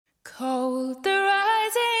Cold the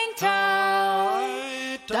rising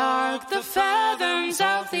tide, dark the fathoms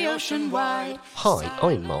of the ocean wide. Hi,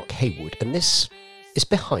 I'm Mark Haywood, and this is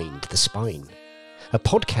Behind the Spine, a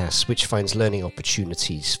podcast which finds learning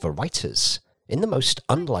opportunities for writers in the most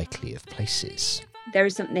unlikely of places. There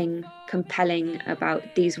is something compelling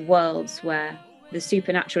about these worlds where the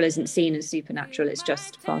supernatural isn't seen as supernatural, it's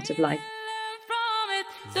just part of life.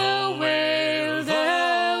 The whale,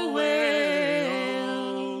 the whale.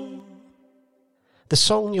 The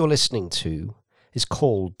song you're listening to is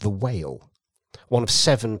called The Whale, one of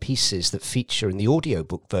 7 pieces that feature in the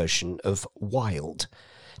audiobook version of Wild,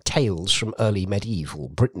 Tales from Early Medieval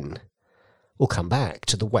Britain. We'll come back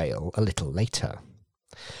to The Whale a little later.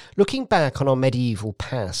 Looking back on our medieval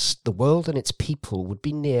past, the world and its people would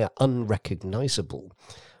be near unrecognisable.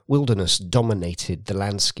 Wilderness dominated the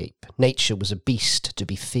landscape. Nature was a beast to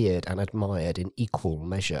be feared and admired in equal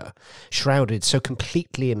measure, shrouded so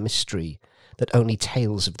completely in mystery that only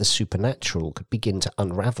tales of the supernatural could begin to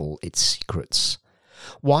unravel its secrets.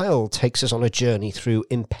 Wild takes us on a journey through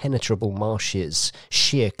impenetrable marshes,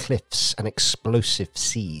 sheer cliffs and explosive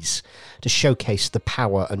seas to showcase the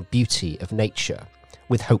power and beauty of nature,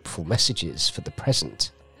 with hopeful messages for the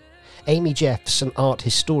present. Amy Jeffs, an art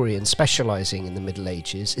historian specialising in the Middle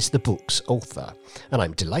Ages, is the book's author, and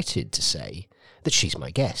I'm delighted to say that she's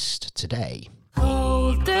my guest today.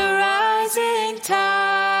 Cold the rising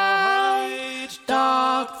tide,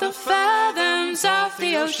 dark the fathoms of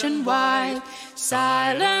the ocean wide,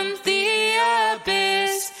 silent the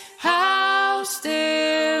abyss, how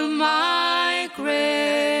still my grave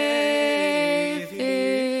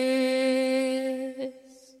is.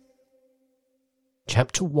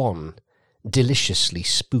 Chapter 1, Deliciously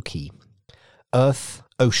Spooky. Earth,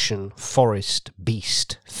 ocean, forest,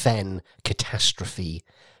 beast, fen, catastrophe,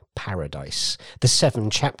 paradise. The 7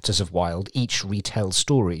 chapters of Wild each retell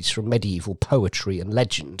stories from medieval poetry and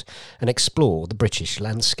legend and explore the British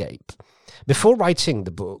landscape. Before writing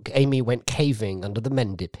the book, Amy went caving under the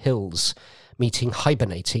Mendip Hills, meeting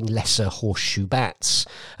hibernating lesser horseshoe bats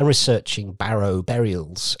and researching barrow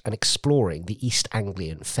burials and exploring the East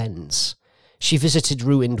Anglian fens. She visited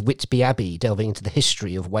ruined Whitby Abbey, delving into the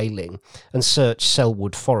history of whaling, and searched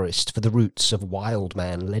Selwood Forest for the roots of wild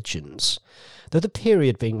man legends. Though the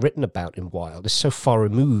period being written about in Wild is so far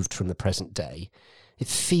removed from the present day, it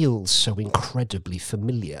feels so incredibly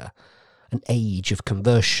familiar. An age of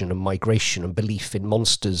conversion and migration and belief in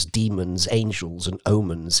monsters, demons, angels, and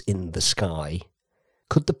omens in the sky.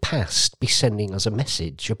 Could the past be sending us a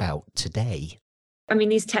message about today? I mean,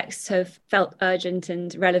 these texts have felt urgent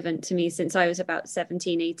and relevant to me since I was about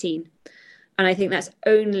 17, 18. And I think that's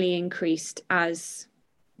only increased as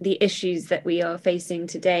the issues that we are facing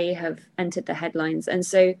today have entered the headlines. And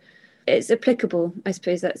so it's applicable, I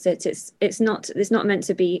suppose that's it. It's not meant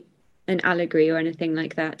to be an allegory or anything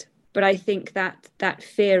like that. But I think that that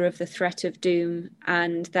fear of the threat of doom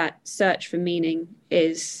and that search for meaning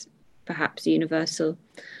is perhaps universal.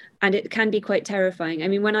 And it can be quite terrifying. I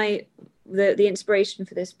mean, when the inspiration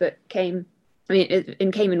for this book came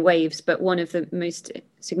in waves, but one of the most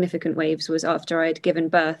significant waves was after I'd given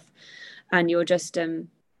birth, and you're just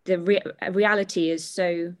reality is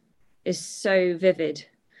so vivid,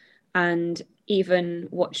 and even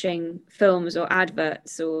watching films or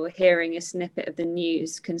adverts or hearing a snippet of the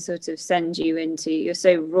news can sort of send you into, you're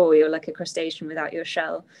so raw, you're like a crustacean without your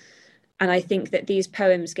shell. And I think that these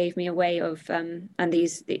poems gave me a way of, and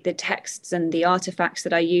the texts and the artifacts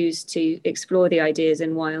that I used to explore the ideas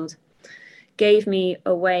in Wild, gave me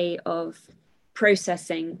a way of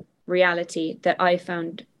processing reality that I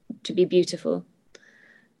found to be beautiful.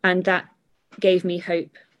 And that gave me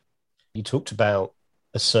hope. You talked about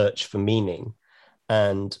a search for meaning.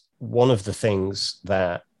 And one of the things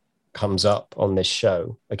that comes up on this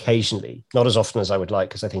show occasionally, not as often as I would like,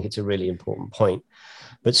 because I think it's a really important point,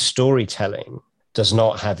 but storytelling does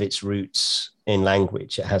not have its roots in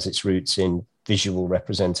language. It has its roots in visual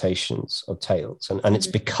representations of tales. And it's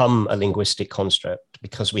become a linguistic construct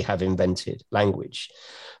because we have invented language.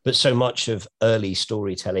 But so much of early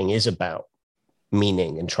storytelling is about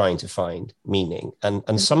meaning and trying to find meaning.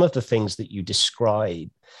 And some of the things that you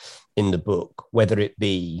describe in the book, whether it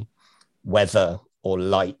be weather or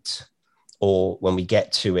light, or when we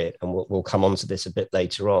get to it, and we'll come on to this a bit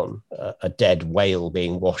later on, a dead whale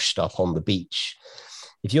being washed up on the beach.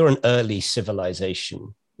 If you're an early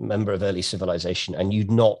civilization, member of early civilization, and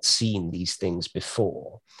you'd not seen these things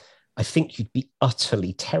before, I think you'd be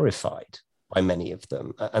utterly terrified by many of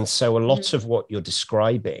them. And so a lot of what you're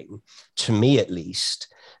describing, to me at least,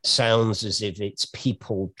 sounds as if it's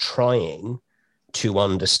people trying to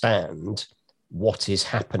understand what is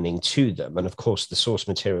happening to them. And of course, the source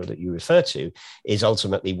material that you refer to is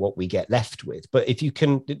ultimately what we get left with. But if you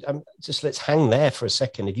can, just let's hang there for a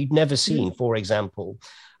second. If you'd never seen, for example,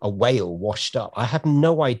 a whale washed up, I have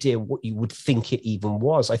no idea what you would think it even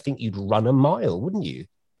was. I think you'd run a mile, wouldn't you?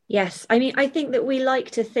 Yes. I mean, I think that we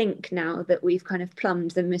like to think now that we've kind of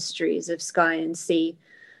plumbed the mysteries of sky and sea.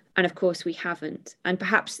 And of course we haven't. And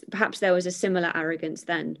perhaps there was a similar arrogance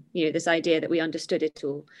then, this idea that we understood it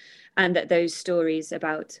all, and that those stories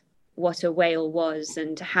about what a whale was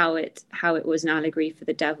and how it was an allegory for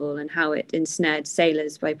the devil and how it ensnared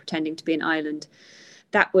sailors by pretending to be an island,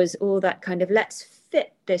 that was all that kind of, let's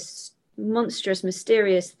fit this monstrous,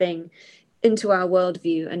 mysterious thing into our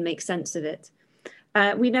worldview and make sense of it.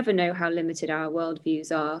 We never know how limited our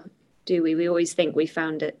worldviews are, do we? We always think we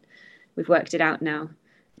found it. We've worked it out now.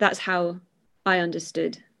 That's how I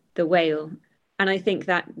understood the whale. And I think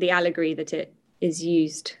that the allegory that it is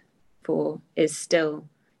used for is still,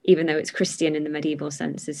 even though it's Christian in the medieval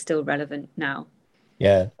sense, is still relevant now.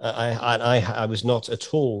 Yeah, I was not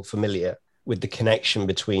at all familiar with the connection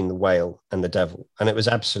between the whale and the devil. And it was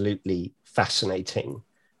absolutely fascinating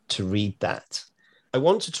to read that. I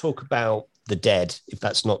want to talk about the dead, if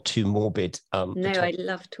that's not too morbid. No, I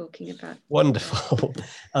love talking about. Wonderful.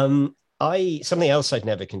 Something else I'd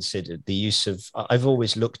never considered, the use of, I've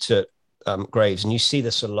always looked at graves, and you see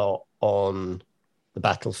this a lot on the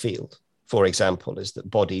battlefield, for example, is that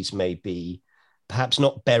bodies may be perhaps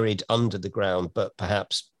not buried under the ground, but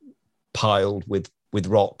perhaps piled with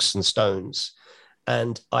rocks and stones.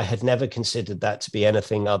 And I had never considered that to be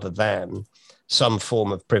anything other than some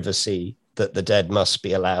form of privacy, that the dead must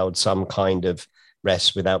be allowed some kind of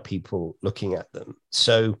rest without people looking at them.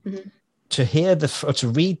 So to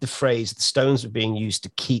read the phrase, the stones are being used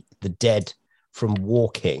to keep the dead from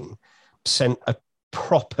walking, sent a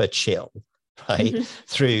proper chill, right,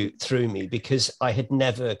 through me, because I had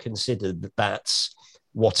never considered that that's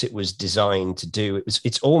what it was designed to do.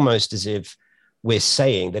 It's almost as if we're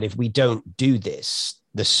saying that if we don't do this,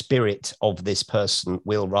 the spirit of this person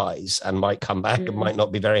will rise and might come back and might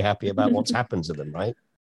not be very happy about what's happened to them, right?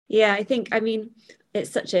 Yeah, I mean, it's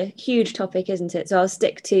such a huge topic, isn't it? So I'll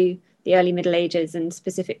stick to the early Middle Ages and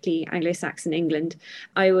specifically Anglo-Saxon England.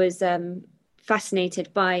 I was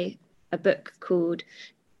fascinated by a book called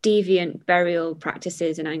Deviant Burial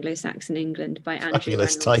Practices in Anglo-Saxon England by Andrew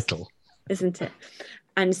Fabulous Reynolds, title, isn't it?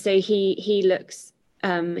 And so he looks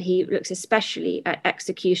especially at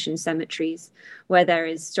execution cemeteries where there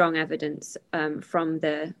is strong evidence from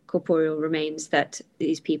the corporeal remains that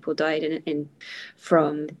these people died in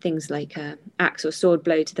from things like axe or sword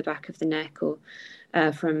blow to the back of the neck, or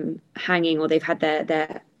from hanging, or they've had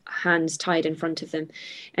their hands tied in front of them.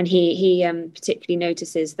 And he particularly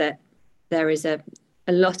notices that there is a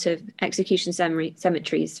lot of execution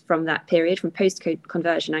cemeteries from that period, from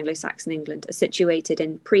post-conversion Anglo-Saxon England, are situated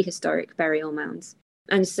in prehistoric burial mounds.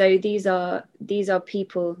 And so these are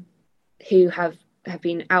people who have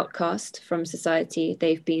been outcast from society.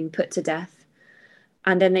 They've been put to death,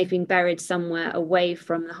 and then they've been buried somewhere away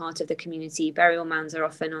from the heart of the community. Burial mounds are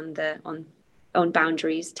often on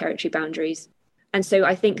boundaries, territory boundaries. And so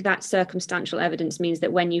I think that circumstantial evidence means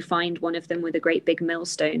that when you find one of them with a great big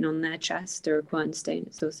millstone on their chest, or a quernstone,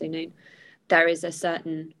 it's also known, there is a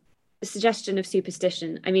certain suggestion of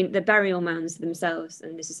superstition. I mean, the burial mounds themselves,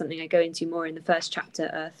 and this is something I go into more in the first chapter,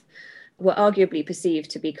 Earth, were arguably perceived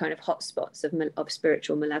to be kind of hotspots of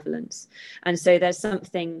spiritual malevolence. And so there's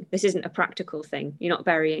something, this isn't a practical thing. You're not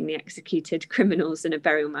burying the executed criminals in a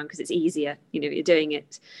burial mound because it's easier. You're doing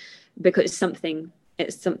it because it's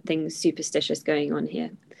something superstitious going on here.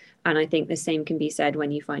 And I think the same can be said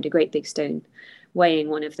when you find a great big stone weighing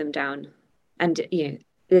one of them down. And,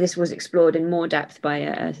 this was explored in more depth by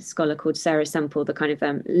a scholar called Sarah Semple, the kind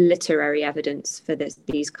of literary evidence for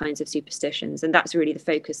these kinds of superstitions. And that's really the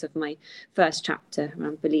focus of my first chapter,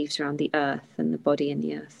 around beliefs around the earth and the body in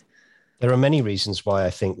the earth. There are many reasons why I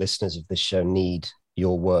think listeners of this show need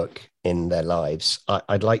your work in their lives.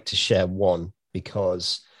 I'd like to share one,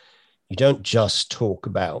 because you don't just talk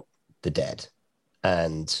about the dead,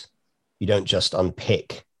 and you don't just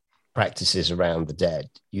unpick practices around the dead.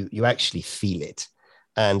 You actually feel it.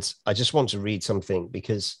 And I just want to read something,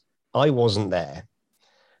 because I wasn't there,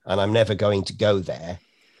 and I'm never going to go there.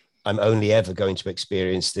 I'm only ever going to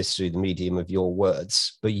experience this through the medium of your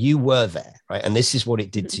words, but you were there, right? And this is what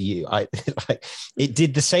it did to you. It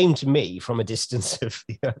did the same to me from a distance of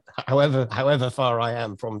however far I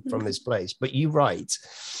am from this place. But you write,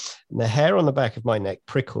 the hair on the back of my neck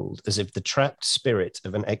prickled as if the trapped spirit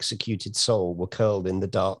of an executed soul were curled in the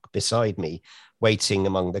dark beside me, waiting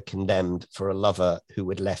among the condemned for a lover who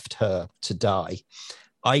had left her to die.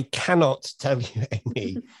 I cannot tell you,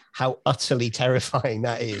 Amy, how utterly terrifying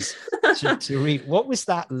that is to read. What was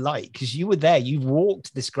that like? Because you were there, you've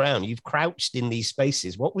walked this ground, you've crouched in these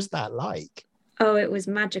spaces. What was that like? Oh, it was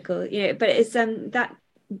magical, but it's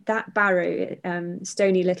that barrow,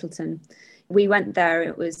 Stony Littleton. We went there,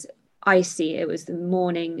 it was icy, it was the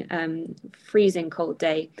morning, freezing cold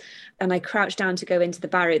day, and I crouched down to go into the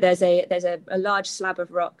barrow. There's a large slab of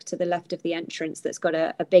rock to the left of the entrance that's got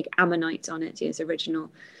a big ammonite on it. It's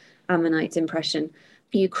original ammonite impression.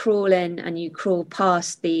 You crawl in and you crawl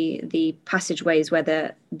past the passageways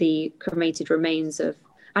where the cremated remains of,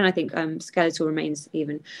 and I think skeletal remains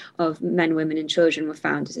even, of men, women and children were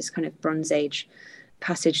found as this kind of Bronze Age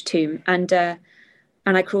passage tomb.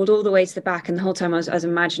 And I crawled all the way to the back, and the whole time I was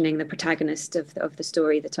imagining the protagonist of the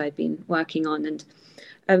story that I'd been working on. And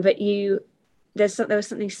but there was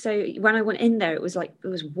something, so when I went in there, it was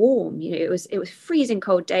warm. It was freezing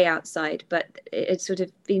cold day outside, but it sort of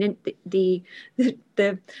been in the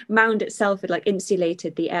mound itself had like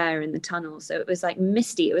insulated the air in the tunnel, so it was like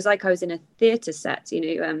misty. It was like I was in a theatre set,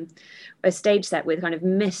 a stage set with kind of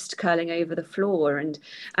mist curling over the floor, and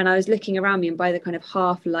I was looking around me, and by the kind of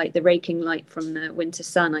half light, the raking light from the winter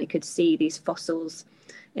sun, I could see these fossils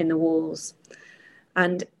in the walls,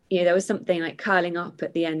 and there was something like curling up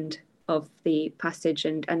at the end of the passage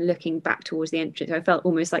and looking back towards the entrance. I felt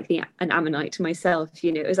almost like an ammonite myself.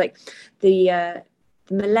 It was like the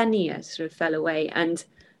millennia sort of fell away, and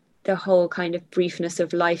the whole kind of briefness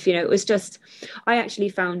of life. It was just, I actually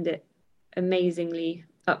found it amazingly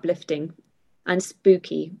uplifting and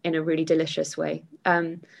spooky in a really delicious way.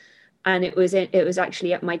 And it was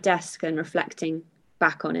actually at my desk and reflecting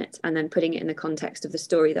back on it and then putting it in the context of the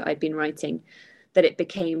story that I'd been writing, that it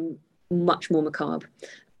became much more macabre.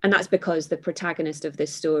 And that's because the protagonist of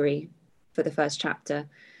this story, for the first chapter,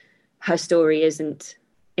 her story isn't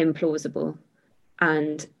implausible.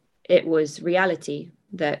 And it was reality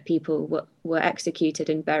that people were executed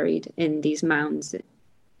and buried in these mounds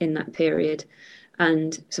in that period,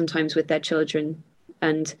 and sometimes with their children.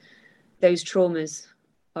 And those traumas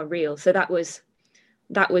are real. So that was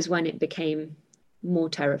when it became more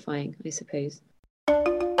terrifying, I suppose.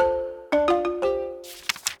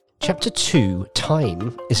 Chapter 2,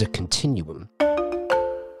 Time is a Continuum.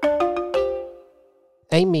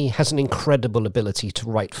 Amy has an incredible ability to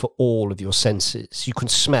write for all of your senses. You can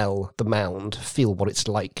smell the mound, feel what it's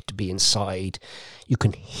like to be inside. You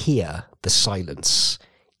can hear the silence.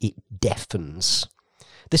 It deafens.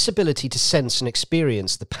 This ability to sense and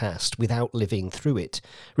experience the past without living through it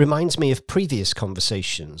reminds me of previous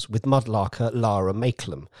conversations with mudlarker Lara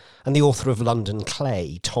Makelum and the author of London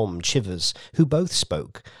Clay, Tom Chivers, who both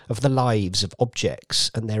spoke of the lives of objects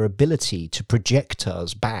and their ability to project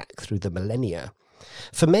us back through the millennia.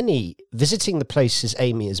 For many, visiting the places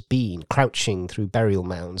Amy has been, crouching through burial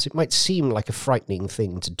mounds, it might seem like a frightening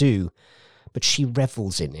thing to do, but she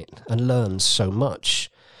revels in it and learns so much.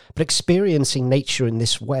 But experiencing nature in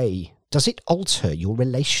this way, does it alter your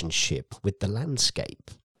relationship with the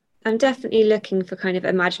landscape? I'm definitely looking for kind of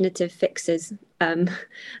imaginative fixes.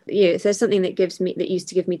 If there's something that used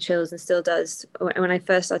to give me chills and still does, when I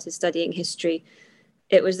first started studying history,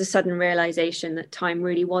 it was the sudden realization that time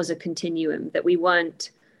really was a continuum, that we weren't.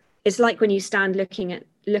 It's like when you stand looking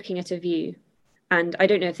at a view. And I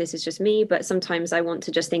don't know if this is just me, but sometimes I want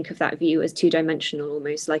to just think of that view as two-dimensional,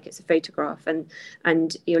 almost like it's a photograph,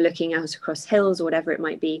 and you're looking out across hills or whatever it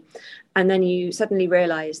might be. And then you suddenly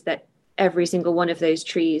realize that every single one of those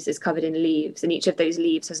trees is covered in leaves, and each of those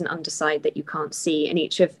leaves has an underside that you can't see. And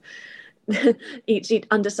each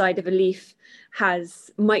underside of a leaf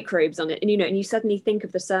has microbes on it. And, and you suddenly think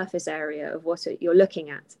of the surface area of what you're looking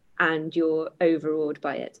at, and you're overawed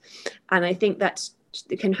by it. And I think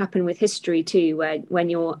it can happen with history too, where when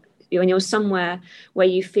you're somewhere where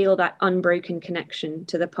you feel that unbroken connection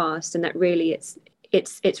to the past, and that really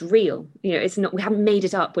it's real. It's not, we haven't made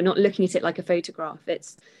it up. We're not looking at it like a photograph.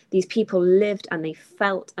 It's these people lived and they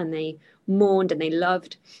felt and they mourned and they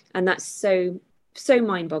loved, and that's so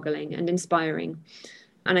mind-boggling and inspiring.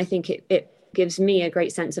 And I think it gives me a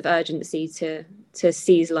great sense of urgency to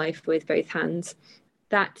seize life with both hands.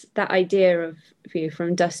 That idea of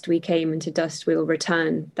from dust we came and to dust we'll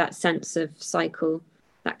return, that sense of cycle,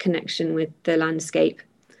 that connection with the landscape.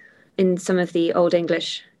 In some of the Old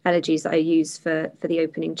English elegies that I use for the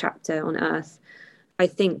opening chapter on Earth, I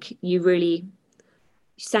think you really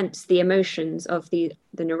sense the emotions of the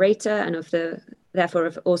narrator and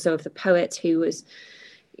therefore also of the poet, who was,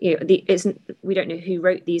 we don't know who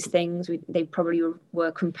wrote these things. They probably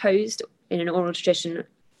were composed in an oral tradition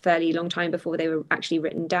fairly long time before they were actually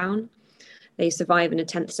written down. They survive in a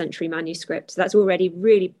 10th century manuscript. So that's already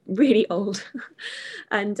really, really old.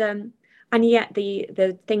 And yet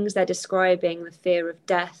the things they're describing, the fear of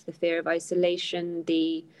death, the fear of isolation,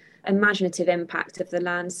 the imaginative impact of the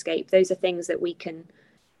landscape, those are things that we can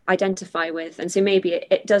identify with. And so maybe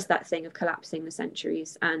it does that thing of collapsing the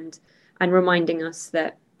centuries and reminding us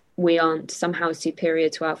that we aren't somehow superior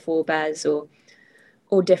to our forebears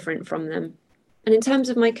or different from them. And in terms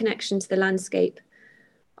of my connection to the landscape,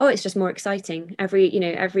 it's just more exciting.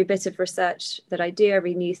 Every bit of research that I do,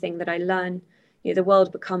 every new thing that I learn, the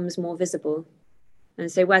world becomes more visible.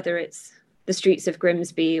 And so whether it's the streets of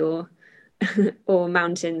Grimsby or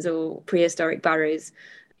mountains or prehistoric barrows,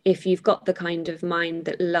 if you've got the kind of mind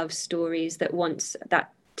that loves stories, that wants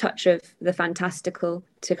that touch of the fantastical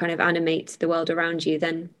to kind of animate the world around you,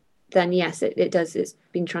 then yes, it does. It's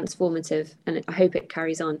been transformative, and I hope it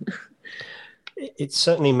carries on. It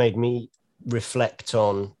certainly made me reflect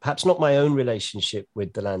on perhaps not my own relationship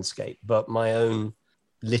with the landscape, but my own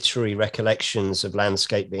literary recollections of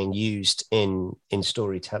landscape being used in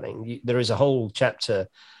storytelling. There is a whole chapter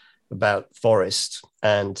about forest,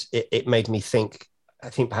 and it made me think, I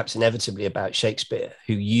think perhaps inevitably, about Shakespeare,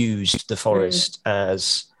 who used the forest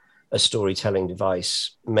as a storytelling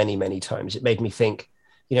device many, many times. It made me think,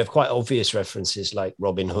 of quite obvious references like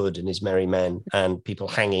Robin Hood and his merry men and people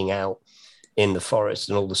hanging out in the forest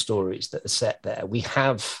and all the stories that are set there. We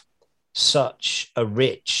have such a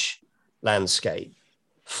rich landscape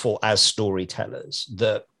as storytellers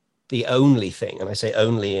that the only thing, and I say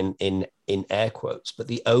only in air quotes, but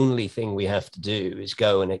the only thing we have to do is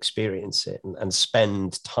go and experience it and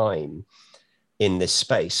spend time in this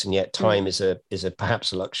space. And yet time is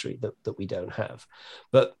perhaps a luxury that we don't have.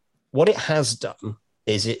 But what it has done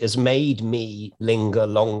is it has made me linger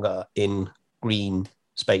longer in green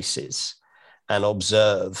spaces and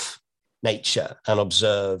observe nature and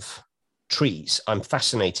observe trees. I'm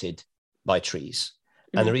fascinated by trees.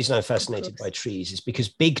 And the reason I'm fascinated by trees is because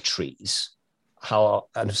big trees are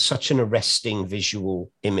such an arresting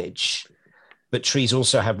visual image. But trees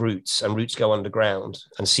also have roots, and roots go underground,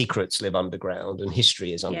 and secrets live underground, and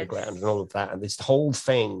history is underground, and all of that. And this whole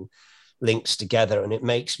thing links together, and it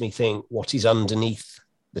makes me think, what is underneath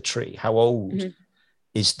the tree? How old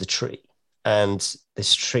is the tree? And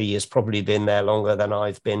this tree has probably been there longer than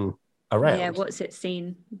I've been around. Yeah, what's it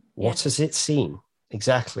seen? What has it seen?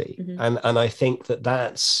 Exactly. And I think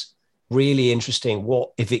that's really interesting.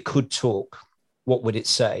 What if it could talk? What would it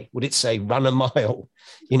say? Would it say run a mile,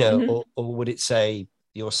 or would it say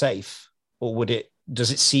you're safe? Or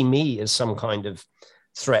does it see me as some kind of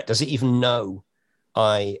threat? Does it even know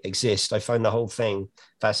I exist? I find the whole thing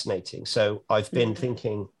fascinating. So I've been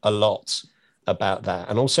thinking a lot about that,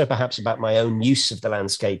 and also perhaps about my own use of the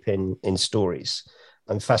landscape in stories.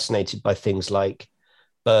 I'm fascinated by things like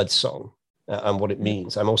birdsong and what it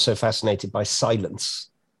means. I'm also fascinated by silence.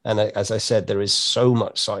 And as I said, there is so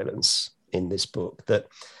much silence in this book that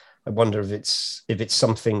I wonder if it's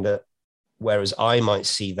something that, whereas I might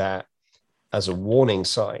see that as a warning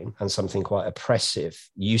sign and something quite oppressive,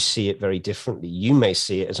 you see it very differently. You may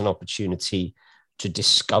see it as an opportunity to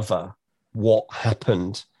discover what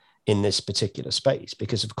happened in this particular space,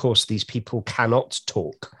 because of course these people cannot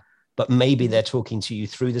talk, but maybe they're talking to you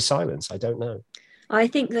through the silence. I don't know. I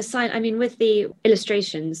think with the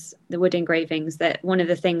illustrations, the wood engravings, that one of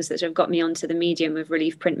the things that have got me onto the medium of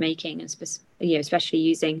relief printmaking, and especially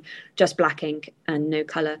using just black ink and no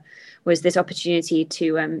color, was this opportunity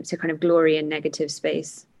to kind of glory in negative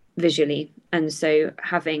space visually. And so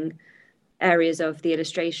having areas of the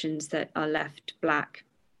illustrations that are left black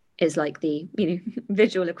is like the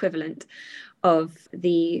visual equivalent of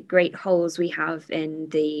the great holes we have in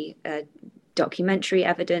the documentary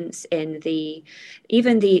evidence, in these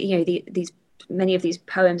many of these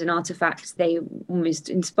poems and artifacts. They almost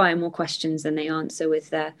inspire more questions than they answer with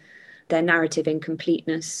their narrative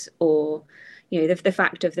incompleteness, or the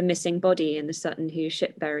fact of the missing body in the Sutton Hoo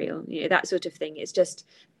ship burial, that sort of thing. It's just,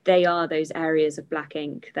 they are those areas of black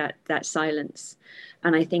ink, that silence.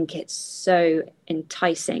 And I think it's so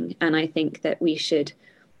enticing, and I think that we should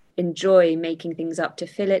enjoy making things up to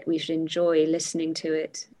fill it. We should enjoy listening to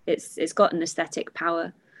it. It's got an aesthetic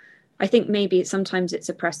power. I think maybe sometimes it's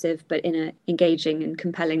oppressive, but in an engaging and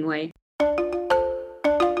compelling way.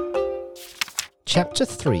 Chapter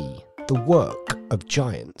 3: The Work of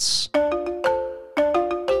Giants.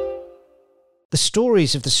 The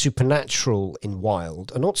stories of the supernatural in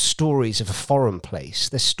Wilde are not stories of a foreign place,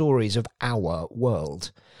 they're stories of our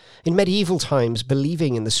world. In medieval times,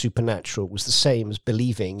 believing in the supernatural was the same as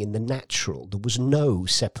believing in the natural. There was no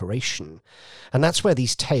separation. And that's where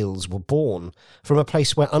these tales were born, from a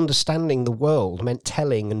place where understanding the world meant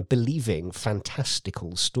telling and believing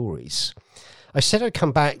fantastical stories. I said I'd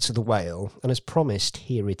come back to the whale, and as promised,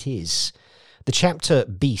 here it is. The chapter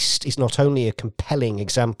Beast is not only a compelling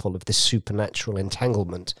example of this supernatural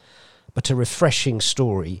entanglement, but a refreshing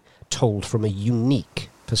story told from a unique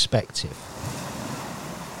perspective.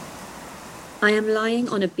 I am lying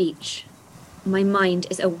on a beach. My mind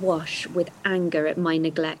is awash with anger at my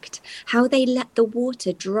neglect. How they let the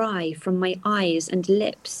water dry from my eyes and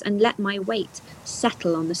lips and let my weight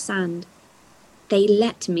settle on the sand. They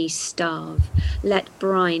let me starve, let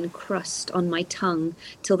brine crust on my tongue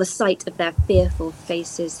till the sight of their fearful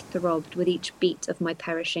faces throbbed with each beat of my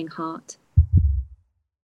perishing heart.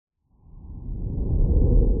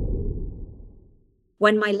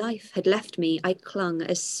 When my life had left me, I clung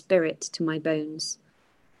as spirit to my bones.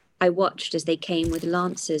 I watched as they came with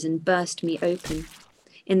lances and burst me open.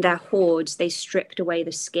 In their hordes, they stripped away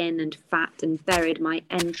the skin and fat and buried my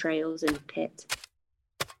entrails in a pit.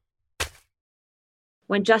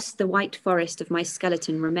 When just the white forest of my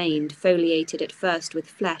skeleton remained, foliated at first with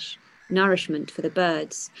flesh, nourishment for the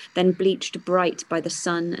birds, then bleached bright by the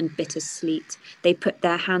sun and bitter sleet, they put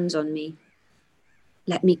their hands on me.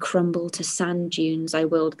 Let me crumble to sand dunes, I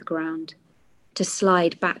willed the ground, to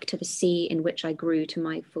slide back to the sea in which I grew to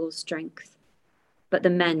my full strength. But the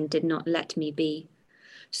men did not let me be.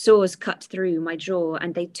 Saws cut through my jaw,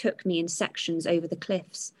 and they took me in sections over the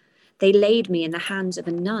cliffs. They laid me in the hands of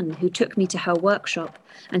a nun who took me to her workshop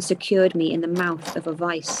and secured me in the mouth of a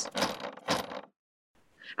vice.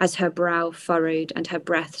 As her brow furrowed and her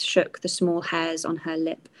breath shook the small hairs on her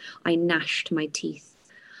lip, I gnashed my teeth.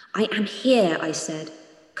 I am here, I said.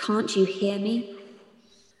 Can't you hear me?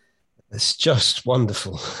 It's just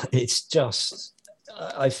wonderful. It's just,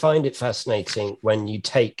 I find it fascinating when you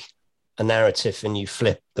take a narrative and you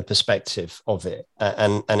flip the perspective of it.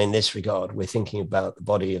 And in this regard, we're thinking about the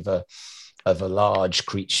body of a large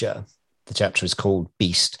creature. The chapter is called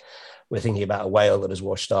Beast. We're thinking about a whale that has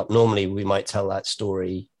washed up. Normally, we might tell that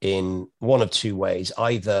story in one of two ways,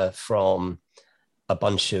 either from a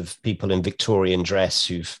bunch of people in Victorian dress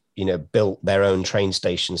who've, built their own train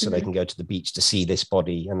station so they can go to the beach to see this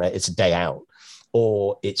body and it's a day out,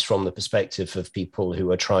 or it's from the perspective of people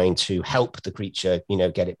who are trying to help the creature,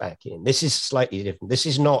 get it back in. This is slightly different. This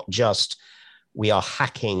is not just we are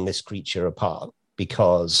hacking this creature apart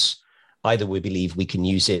because either we believe we can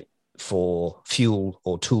use it for fuel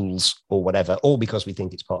or tools or whatever, or because we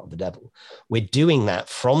think it's part of the devil. We're doing that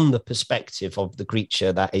from the perspective of the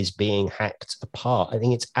creature that is being hacked apart. I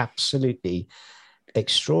think it's absolutely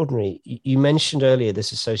extraordinary. You mentioned earlier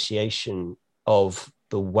this association of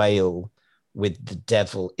the whale with the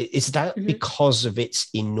devil. Is that because of its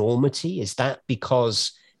enormity? Is that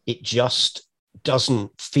because it just doesn't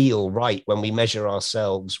feel right when we measure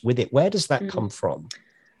ourselves with it? Where does that come from?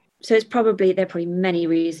 So there are probably many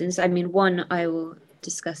reasons. I mean, one I will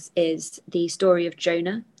discuss is the story of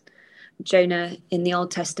Jonah. Jonah in the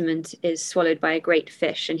Old Testament is swallowed by a great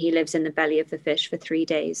fish, and he lives in the belly of the fish for 3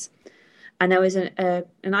 days. And there was an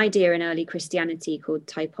idea in early Christianity called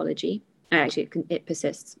typology. Actually, it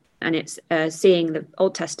persists. And it's seeing the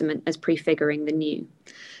Old Testament as prefiguring the New.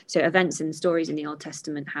 So events and stories in the Old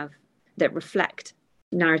Testament that reflect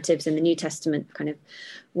narratives in the New Testament kind of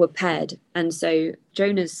were paired. And so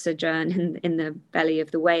Jonah's sojourn in the belly of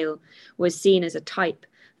the whale was seen as a type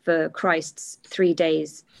for Christ's 3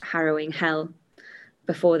 days harrowing hell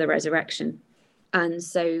before the resurrection. And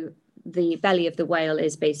so the belly of the whale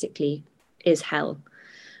is hell.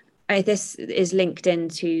 This is linked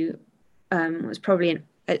into was probably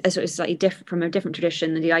a sort of slightly different from a different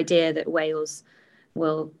tradition, the idea that whales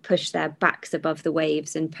will push their backs above the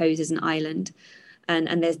waves and pose as an island.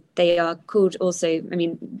 And they are called also, I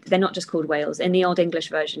mean, they're not just called whales. In the Old English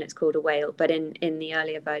version, it's called a whale, but in the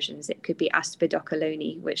earlier versions, it could be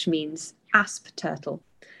Aspidocolone, which means asp turtle.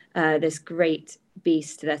 This great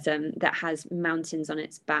beast that has mountains on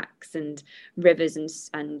its backs and rivers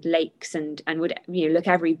and lakes and would look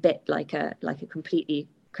every bit like a completely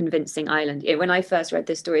convincing island. When I first read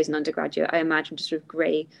this story as an undergraduate, I imagined a sort of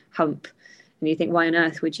grey hump, and you think, why on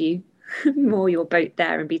earth would you moor your boat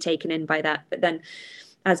there and be taken in by that? But then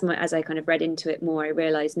as I kind of read into it more, I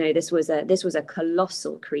realized, no, this was a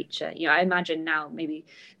colossal creature. I imagine now maybe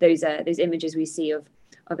those images we see of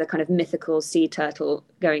the kind of mythical sea turtle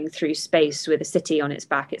going through space with a city on its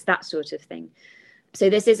back. It's that sort of thing. So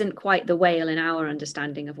this isn't quite the whale in our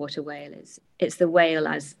understanding of what a whale is. It's the whale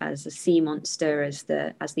as a sea monster, as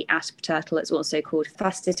the asp turtle. It's also called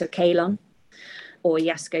Phasticocalon or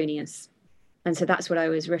Iasconius. And so that's what I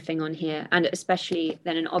was riffing on here. And especially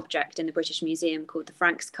then an object in the British Museum called the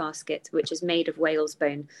Franks casket, which is made of whale's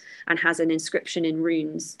bone and has an inscription in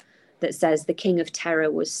runes that says the King of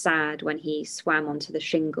Terror was sad when he swam onto the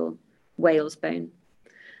shingle, whale's bone.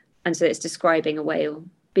 And so it's describing a whale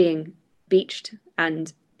being beached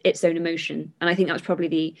and its own emotion. And I think that was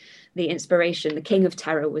probably the inspiration. The King of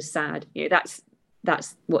Terror was sad.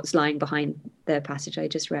 That's what's lying behind the passage I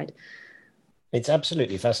just read. It's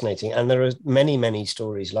absolutely fascinating. And there are many, many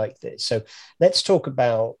stories like this. So let's talk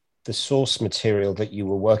about the source material that you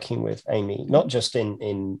were working with, Amy, not just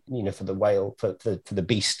in for the whale, for the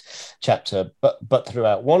beast chapter, but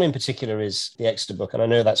throughout. One in particular is the Exeter book. And I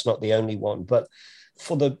know that's not the only one, but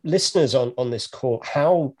for the listeners on this call,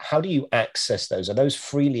 how do you access those? Are those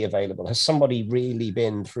freely available? Has somebody really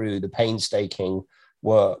been through the painstaking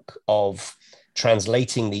work of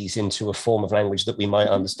translating these into a form of language that we might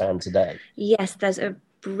understand today? Yes, there's a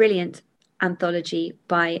brilliant anthology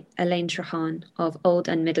by Elaine Treharne of Old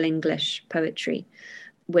and Middle English poetry,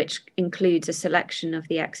 which includes a selection of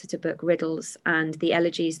the Exeter book riddles and the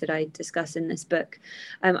elegies that I discuss in this book.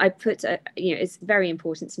 I put, it's very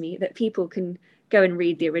important to me that people can go and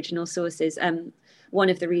read the original sources. One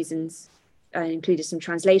of the reasons I included some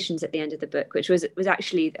translations at the end of the book, which was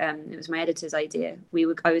actually it was my editor's idea.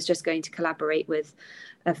 I was just going to collaborate with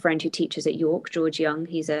a friend who teaches at York, George Young.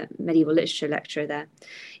 He's a medieval literature lecturer there.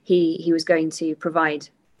 He was going to provide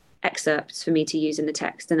excerpts for me to use in the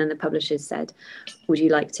text, and then the publishers said, "Would you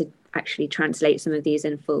like to actually translate some of these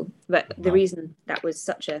in full?" But the reason that was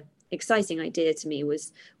such a exciting idea to me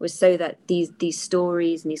was so that these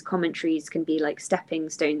stories and these commentaries can be like stepping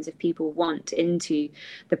stones if people want into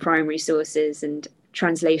the primary sources and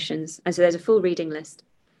translations. And so there's a full reading list.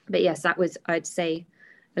 But yes, that was, I'd say,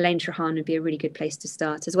 Elaine Treharne would be a really good place to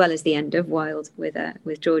start, as well as the end of Wild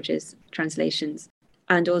with George's translations.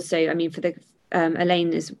 And also, I mean, for the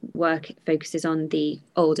Elaine's work focuses on the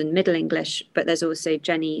Old and Middle English, but there's also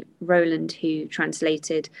Jenny Rowland, who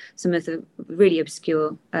translated some of the really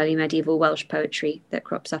obscure early medieval Welsh poetry that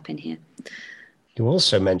crops up in here. You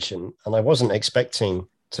also mentioned, and I wasn't expecting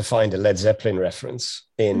to find a Led Zeppelin reference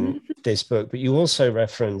in this book, but you also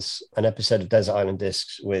reference an episode of Desert Island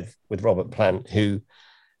Discs with Robert Plant, who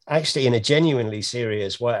actually, in a genuinely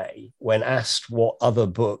serious way, when asked what other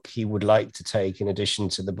book he would like to take in addition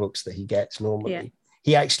to the books that he gets normally,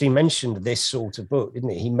 he actually mentioned this sort of book, didn't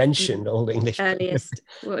he? He mentioned Old English.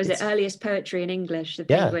 Earliest poetry in English, the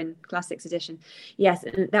Penguin Classics edition. Yes,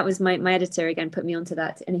 and that was my editor again put me onto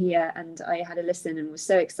that, and I had a listen and was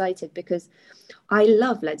so excited because I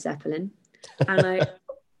love Led Zeppelin, and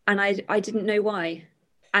I didn't know why,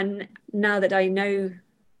 and now that I know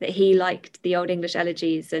that he liked the Old English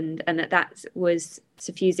elegies and that was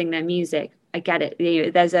suffusing their music, I get it.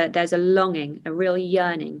 There's a longing, a real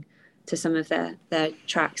yearning to some of their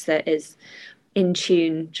tracks that is in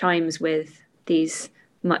tune, chimes with these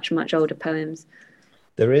much, much older poems.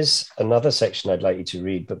 There is another section I'd like you to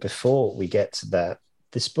read, but before we get to that,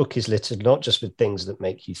 this book is littered not just with things that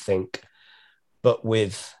make you think, but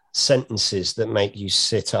with sentences that make you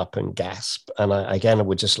sit up and gasp. And I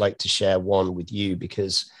would just like to share one with you,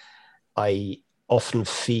 because I often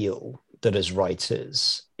feel that as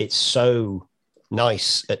writers, it's so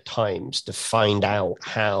nice at times to find out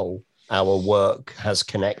how our work has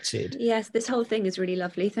connected. Yes, this whole thing is really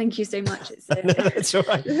lovely. Thank you so much. It's all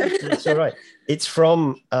right. It's all right. It's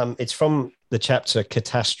from the chapter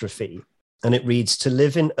Catastrophe, and it reads, "To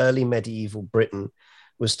live in early medieval Britain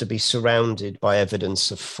was to be surrounded by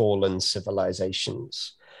evidence of fallen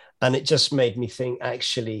civilizations." And it just made me think,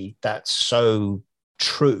 actually, that's so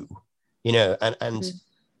true, and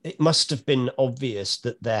it must have been obvious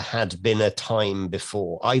that there had been a time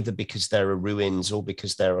before, either because there are ruins or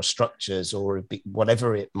because there are structures or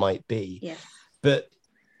whatever it might be. Yeah. But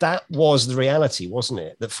that was the reality, wasn't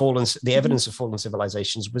it? That the evidence of fallen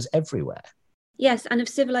civilizations was everywhere. Yes, and of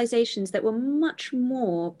civilizations that were much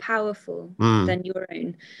more powerful than your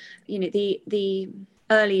own. The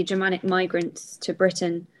early Germanic migrants to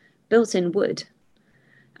Britain built in wood,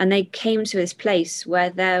 and they came to this place where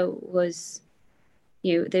there was,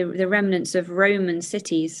 the remnants of Roman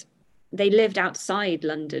cities. They lived outside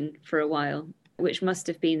London for a while, which must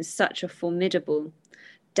have been such a formidable,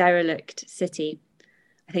 derelict city.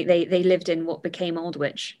 I think they lived in what became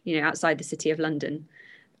Aldwych, outside the city of London,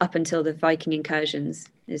 up until the Viking incursions,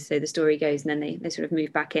 so the story goes, and then they sort of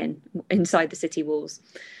moved back inside the city walls.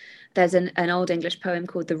 There's an Old English poem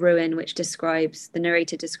called The Ruin, which the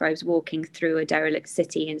narrator describes walking through a derelict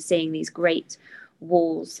city and seeing these great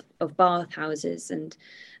walls of bathhouses, and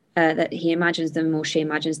that he imagines them, or she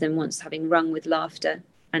imagines them, once having rung with laughter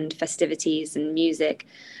and festivities and music,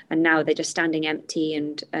 and now they're just standing empty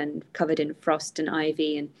and covered in frost and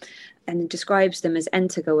ivy, and describes them as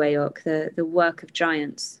Entagawayoc, the work of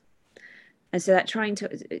giants. And so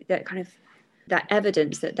that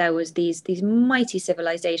evidence that there was these mighty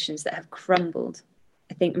civilizations that have crumbled,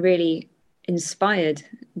 I think really inspired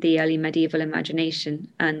the early medieval imagination,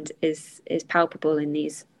 and is palpable in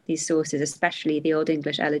these sources, especially the Old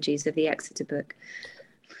English elegies of the Exeter book.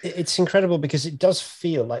 It's incredible because it does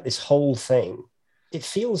feel like this whole thing, it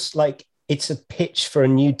feels like it's a pitch for a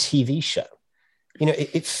new TV show.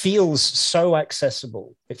 It feels so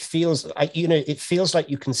accessible. It feels like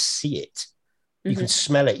you can see it. You can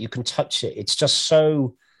smell it, you can touch it. It's just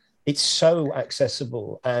so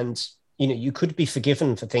accessible. And, you could be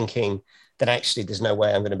forgiven for thinking that actually there's no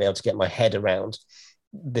way I'm going to be able to get my head around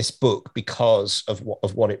this book because of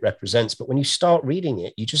what it represents. But when you start reading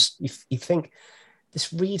it, you think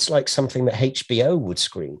this reads like something that HBO would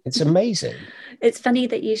screen. It's amazing. It's funny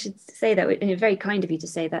that you should say that, and it's very kind of you to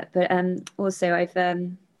say that. But also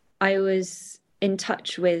I was in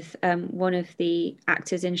touch with one of the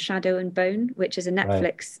actors in Shadow and Bone, which is a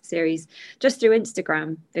Netflix series, just through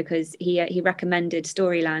Instagram, because he recommended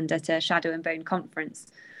Storyland at a Shadow and Bone conference,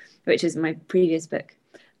 which is my previous book.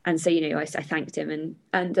 And so, I thanked him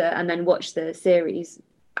and then watched the series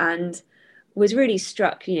and was really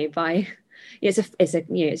struck, by it's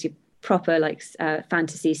a proper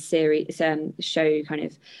fantasy series show, kind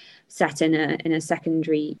of set in a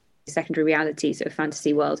secondary reality sort of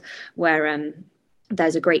fantasy world where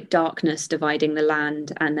there's a great darkness dividing the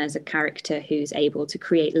land, and there's a character who's able to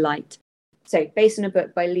create light. So based on a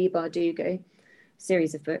book by Leigh Bardugo,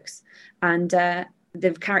 series of books, and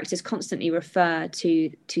the characters constantly refer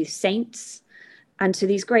to saints and to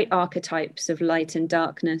these great archetypes of light and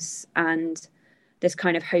darkness and this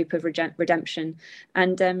kind of hope of redemption.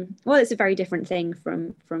 And it's a very different thing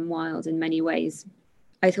from Wilde in many ways.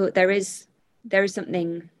 I thought there is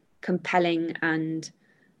something compelling and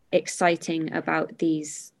exciting about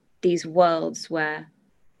these worlds where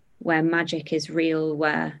magic is real,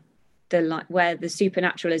 where the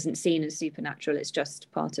supernatural isn't seen as supernatural, it's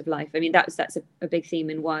just part of life. I mean, that's a big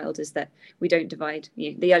theme in Wilde, is that we don't divide.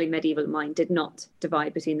 The early medieval mind did not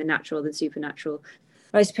divide between the natural and the supernatural.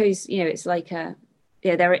 I suppose it's like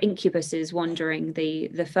there are incubuses wandering the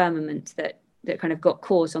firmament that kind of got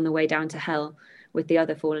caught on the way down to hell with the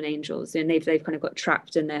other fallen angels, and they've kind of got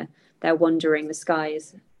trapped and they're wandering the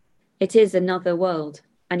skies. It is another world,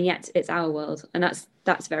 and yet it's our world, and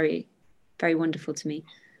that's very, very wonderful to me.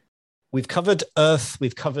 We've covered Earth,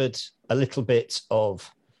 we've covered a little bit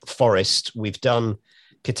of Forest, we've done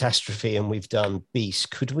Catastrophe, and we've done Beast.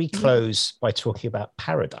 Could we close by talking about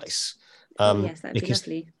Paradise? Yes, that'd be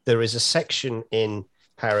lovely. There is a section in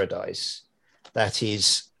Paradise that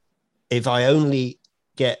is, if I only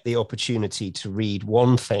get the opportunity to read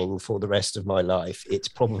one thing for the rest of my life, it's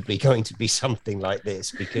probably going to be something like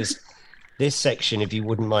this, because this section, if you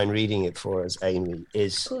wouldn't mind reading it for us, Amy,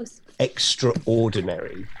 is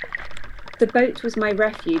extraordinary. The boat was my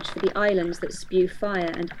refuge for the islands that spew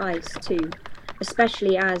fire and ice too,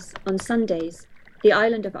 especially as, on Sundays, the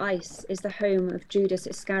island of ice is the home of Judas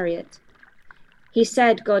Iscariot. He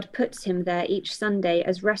said God puts him there each Sunday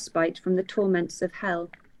as respite from the torments of hell.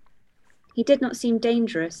 He did not seem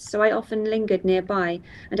dangerous, so I often lingered nearby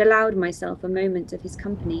and allowed myself a moment of his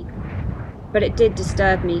company. But it did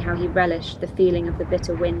disturb me how he relished the feeling of the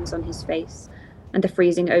bitter winds on his face and the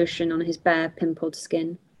freezing ocean on his bare, pimpled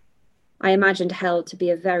skin. I imagined hell to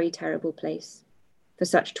be a very terrible place, for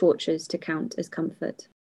such tortures to count as comfort.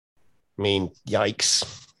 I mean,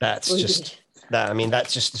 yikes. That's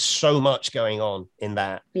just so much going on in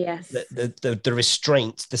that. Yes. The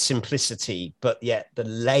restraint, the simplicity, but yet the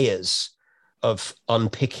layers of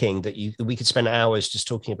unpicking that we could spend hours just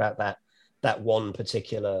talking about that one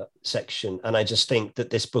particular section. And I just think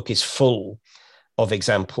that this book is full of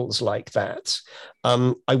examples like that.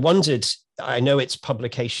 I wondered, I know it's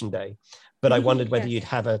publication day, but I wondered whether you'd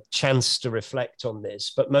have a chance to reflect on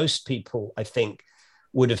this. But most people, I think,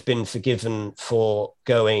 would have been forgiven for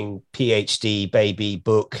going PhD, baby,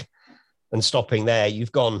 book, and stopping there.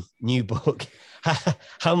 You've gone new book.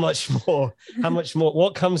 How much more?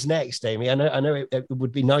 What comes next, Amy? I know it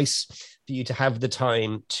would be nice for you to have the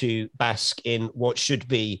time to bask in what should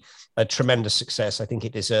be a tremendous success. I think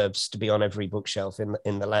it deserves to be on every bookshelf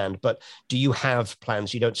in the land. But do you have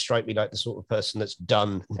plans? You don't strike me like the sort of person that's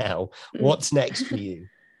done now. What's next for you?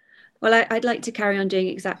 Well, I'd like to carry on doing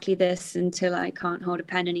exactly this until I can't hold a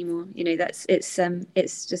pen anymore. You know,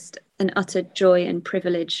 it's just an utter joy and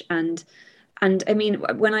privilege. And I mean,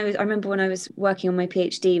 I remember when I was working on my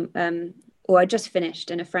PhD, or I just finished,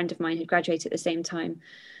 and a friend of mine who graduated at the same time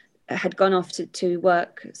had gone off to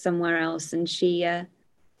work somewhere else, and she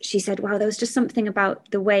said, "Wow, there was just something about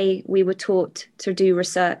the way we were taught to do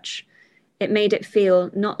research. It made it feel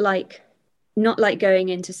not like going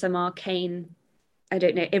into some arcane, I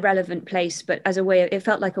don't know, irrelevant place, but as a way it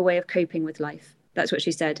felt like a way of coping with life." That's what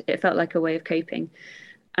she said. It felt like a way of coping.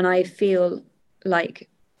 And I feel like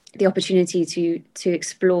the opportunity to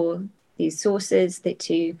explore these sources,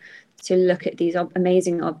 to look at these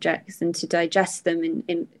amazing objects and to digest them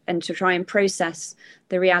and to try and process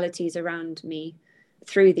the realities around me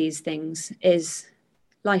through these things is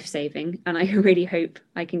life-saving. And I really hope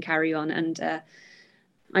I can carry on. And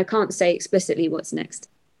I can't say explicitly what's next,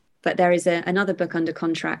 but there is another book under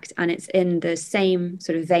contract, and it's in the same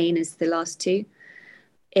sort of vein as the last two.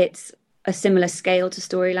 It's a similar scale to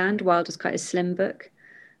Storyland. Wild was quite a slim book.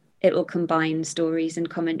 It will combine stories and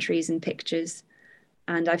commentaries and pictures.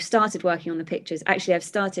 And I've started working on the pictures. Actually, I've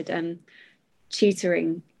started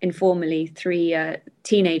tutoring informally 3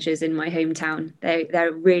 teenagers in my hometown.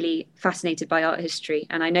 They're really fascinated by art history,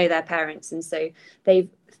 and I know their parents. And so they've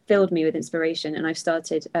filled me with inspiration, and I've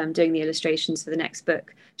started doing the illustrations for the next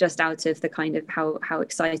book, just out of the kind of how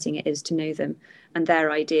exciting it is to know them and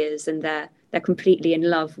their ideas. And they're completely in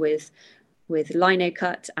love with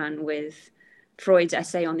Linocut and with Freud's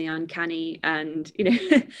essay on the uncanny, and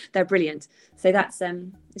they're brilliant. So that's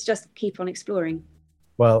it's just keep on exploring.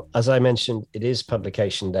 Well, as I mentioned, it is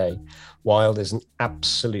publication day. Wild is an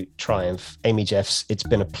absolute triumph. Amy Jeffs, it's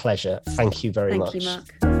been a pleasure. Thank you very much. Thank you,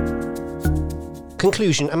 Mark.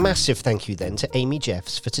 Conclusion, a massive thank you then to Amy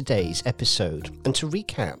Jeffs for today's episode. And to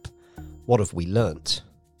recap, what have we learnt?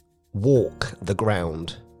 Walk the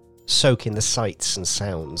ground. Soak in the sights and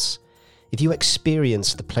sounds. If you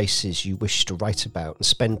experience the places you wish to write about and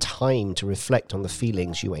spend time to reflect on the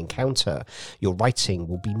feelings you encounter, your writing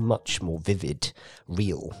will be much more vivid,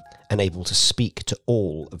 real, and able to speak to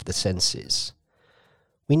all of the senses.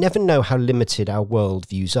 We never know how limited our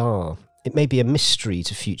worldviews are. It may be a mystery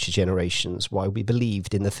to future generations why we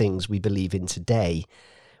believed in the things we believe in today.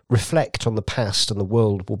 Reflect on the past and the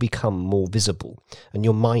world will become more visible, and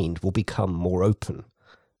your mind will become more open.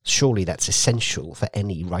 Surely that's essential for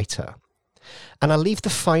any writer. And I'll leave the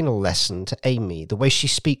final lesson to Amy, the way she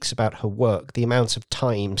speaks about her work, the amount of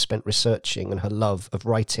time spent researching and her love of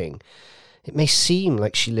writing. It may seem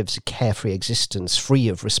like she lives a carefree existence, free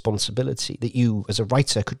of responsibility, that you, as a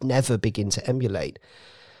writer, could never begin to emulate.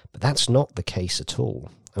 But that's not the case at all.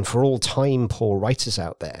 And for all time-poor writers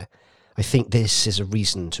out there, I think this is a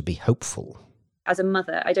reason to be hopeful. As a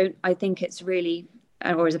mother, I think it's really,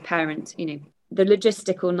 or as a parent, the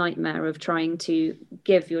logistical nightmare of trying to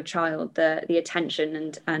give your child the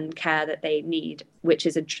attention and care that they need, which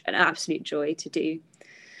is an absolute joy to do,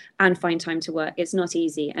 and find time to work. It's not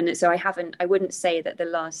easy. And so I wouldn't say that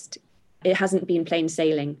it hasn't been plain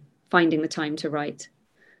sailing, finding the time to write,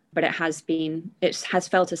 but it has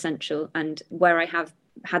felt essential. And where I have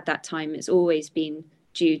had that time, it's always been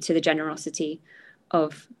due to the generosity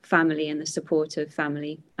of family and the support of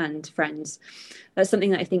family and friends. That's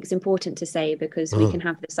something that I think is important to say, because we can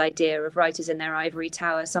have this idea of writers in their ivory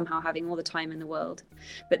tower somehow having all the time in the world.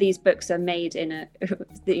 But these books are made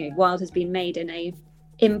Wild has been made in a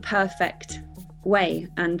imperfect way,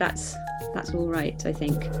 and that's all right, I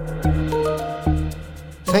think.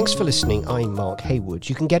 Thanks for listening. I'm Mark Haywood.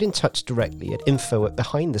 You can get in touch directly at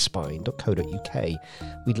info@behindthespine.co.uk.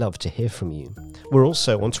 We'd love to hear from you. We're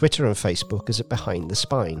also on Twitter and Facebook as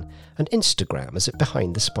 @BehindTheSpine and Instagram as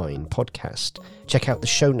 @BehindTheSpine Podcast. Check out the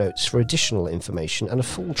show notes for additional information and a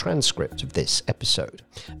full transcript of this episode.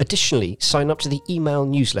 Additionally, sign up to the email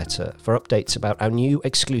newsletter for updates about our new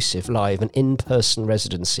exclusive live and in-person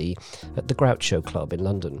residency at the Groucho Club in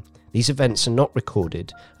London. These events are not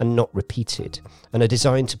recorded and not repeated, and are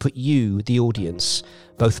designed to put you, the audience,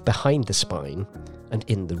 both behind the spine and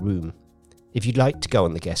in the room. If you'd like to go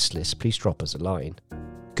on the guest list, please drop us a line.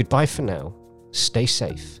 Goodbye for now, stay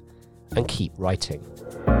safe, and keep writing.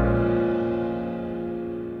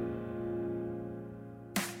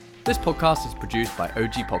 This podcast is produced by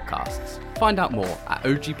OG Podcasts. Find out more at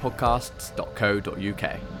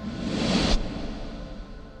ogpodcasts.co.uk.